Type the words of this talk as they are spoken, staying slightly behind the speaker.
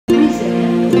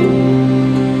See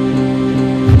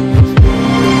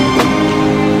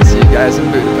you guys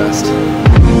in Budapest.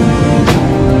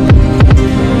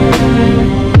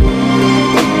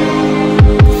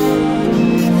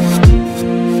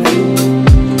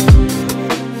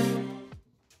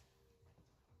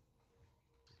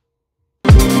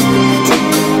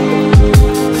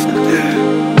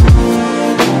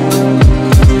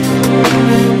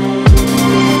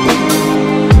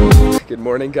 Good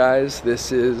morning, guys.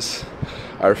 This is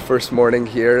our first morning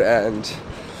here and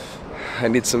I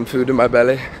need some food in my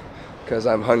belly because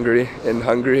I'm hungry in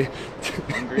Hungary.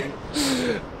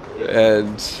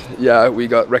 And yeah, we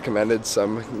got recommended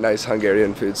some nice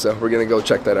Hungarian food, so we're gonna go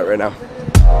check that out right now.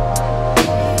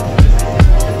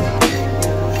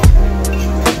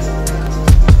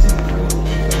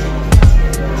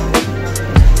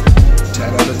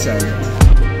 10 out of 10.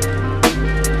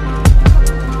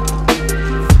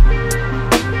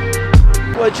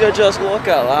 Would you just look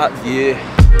at that view?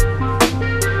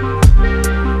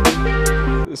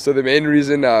 So the main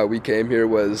reason we came here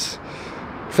was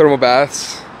thermal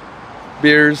baths,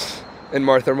 beers, and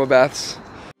more thermal baths.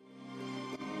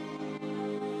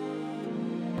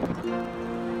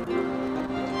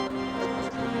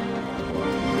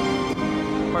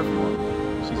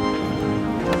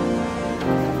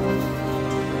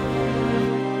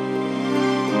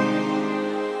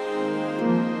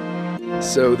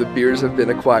 So the beers have been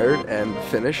acquired and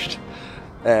finished,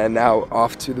 and now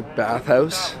off to the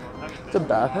bathhouse. It's a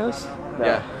bathhouse? No.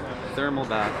 Yeah, thermal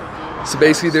bath. So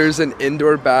basically there's an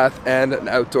indoor bath and an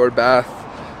outdoor bath,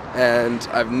 and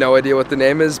I have no idea what the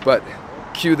name is, but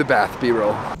cue the bath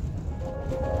B-roll.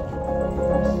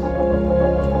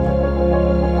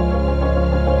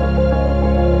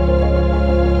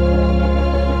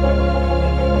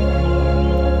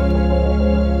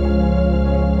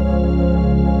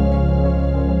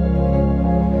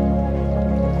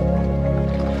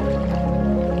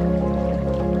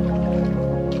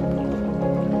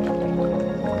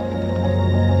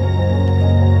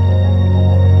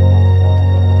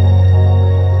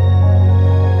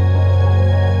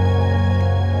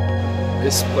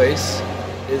 This place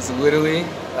is literally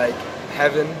like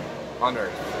heaven on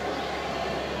earth.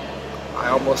 I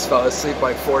almost fell asleep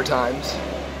like 4 times.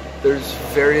 There's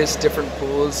various different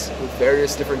pools with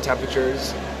various different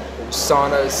temperatures. There's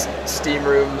saunas, steam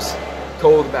rooms,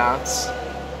 cold baths,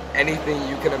 anything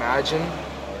you can imagine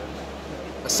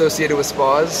associated with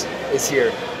spas is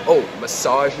here. Oh,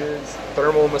 massages,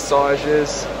 thermal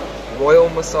massages, royal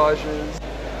massages.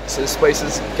 So this place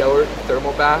is Gellert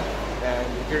Thermal Bath. And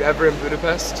if you're ever in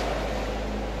Budapest,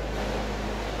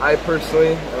 I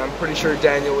personally, and I'm pretty sure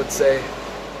Daniel would say,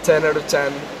 10 out of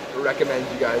 10, recommend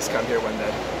you guys come here one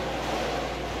day.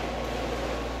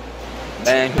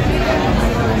 Bang.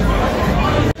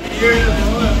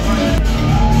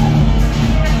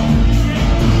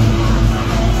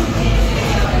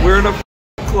 We're in a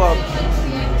club,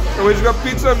 and we just got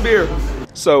pizza and beer.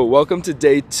 So, welcome to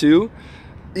day 2.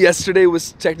 Yesterday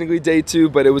was technically day 2,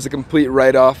 but it was a complete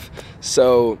write-off.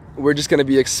 So we're just gonna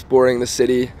be exploring the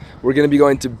city. We're gonna be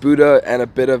going to Buda and a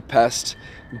bit of Pest.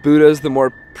 Buda is the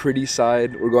more pretty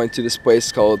side. We're going to this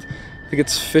place called, I think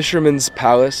it's Fisherman's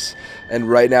Palace. And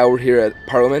right now we're here at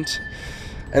Parliament.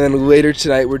 And then later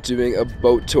tonight we're doing a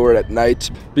boat tour at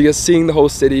night, because seeing the whole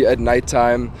city at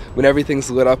nighttime when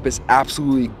everything's lit up is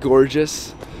absolutely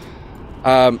gorgeous.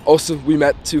 Also, we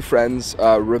met 2 friends,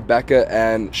 Rebecca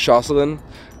and Jocelyn.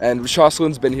 And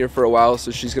Jocelyn's been here for a while, so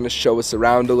she's gonna show us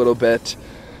around a little bit.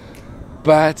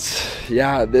 But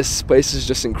yeah, this place is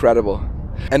just incredible.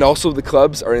 And also the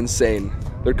clubs are insane.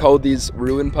 They're called these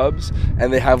ruin pubs,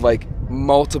 and they have like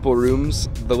multiple rooms.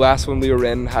 The last one we were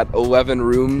in had 11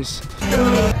 rooms.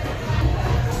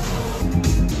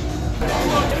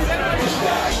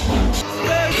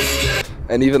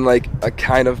 And even like a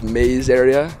kind of maze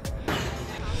area.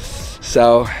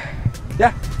 So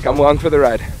yeah, come along for the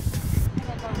ride.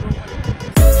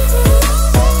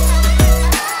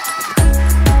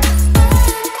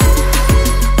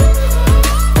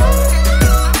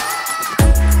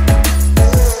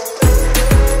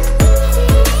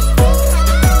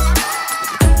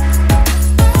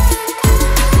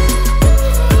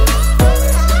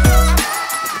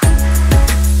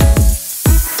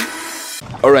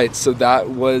 Alright, so that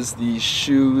was the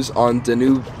shoes on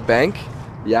Danube Bank.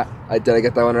 Yeah, did I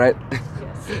get that one right?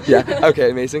 Yes. Yeah, okay,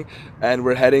 amazing. And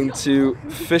we're heading to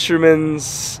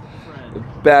Fisherman's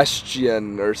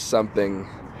Bastion or something.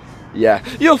 Yeah,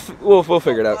 we'll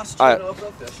figure it out. I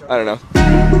don't know.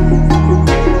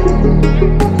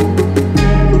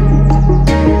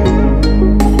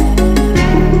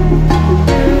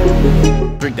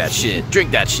 Drink that. that shit.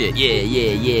 Drink that shit. Yeah,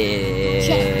 yeah,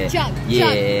 yeah. Chug,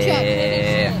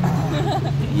 Yeah.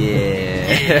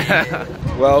 Yeah.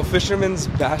 Well, Fisherman's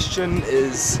Bastion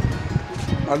is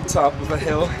on top of a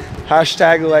hill.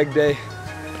 Hashtag leg day.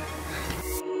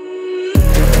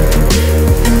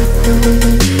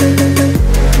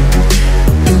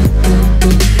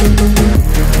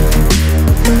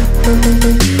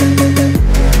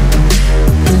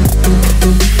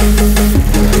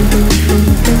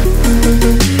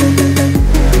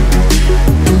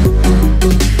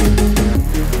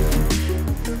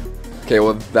 Okay,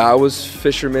 well that was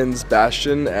Fisherman's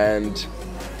Bastion and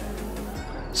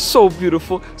so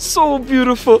beautiful, so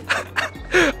beautiful.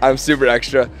 I'm super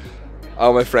extra.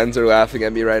 All my friends are laughing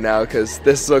at me right now because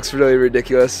this looks really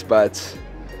ridiculous, but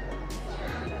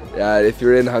yeah, if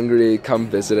you're in Hungary, come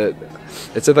visit it.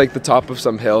 It's at like the top of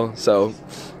some hill, so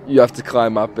you have to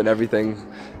climb up and everything.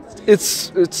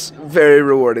 It's very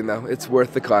rewarding though. It's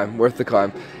worth the climb, worth the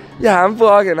climb. Yeah, I'm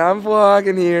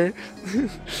vlogging here.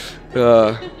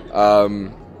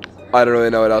 I don't really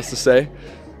know what else to say.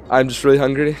 I'm just really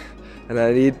hungry and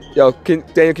I need, Daniel, can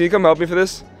you come help me for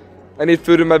this? I need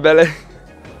food in my belly.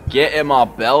 Get in my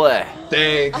belly.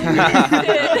 Thanks.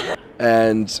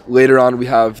 And later on we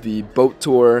have the boat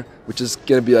tour, which is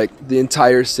gonna be like the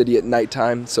entire city at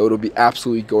nighttime, so it'll be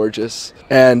absolutely gorgeous.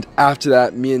 And after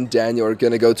that, me and Daniel are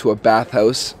gonna go to a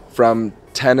bathhouse from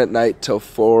 10 at night till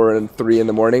 4 and 3 in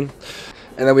the morning.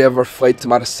 And then we have our flight to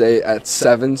Marseille at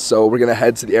 7, so we're gonna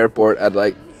head to the airport at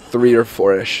like 3 or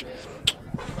 4-ish.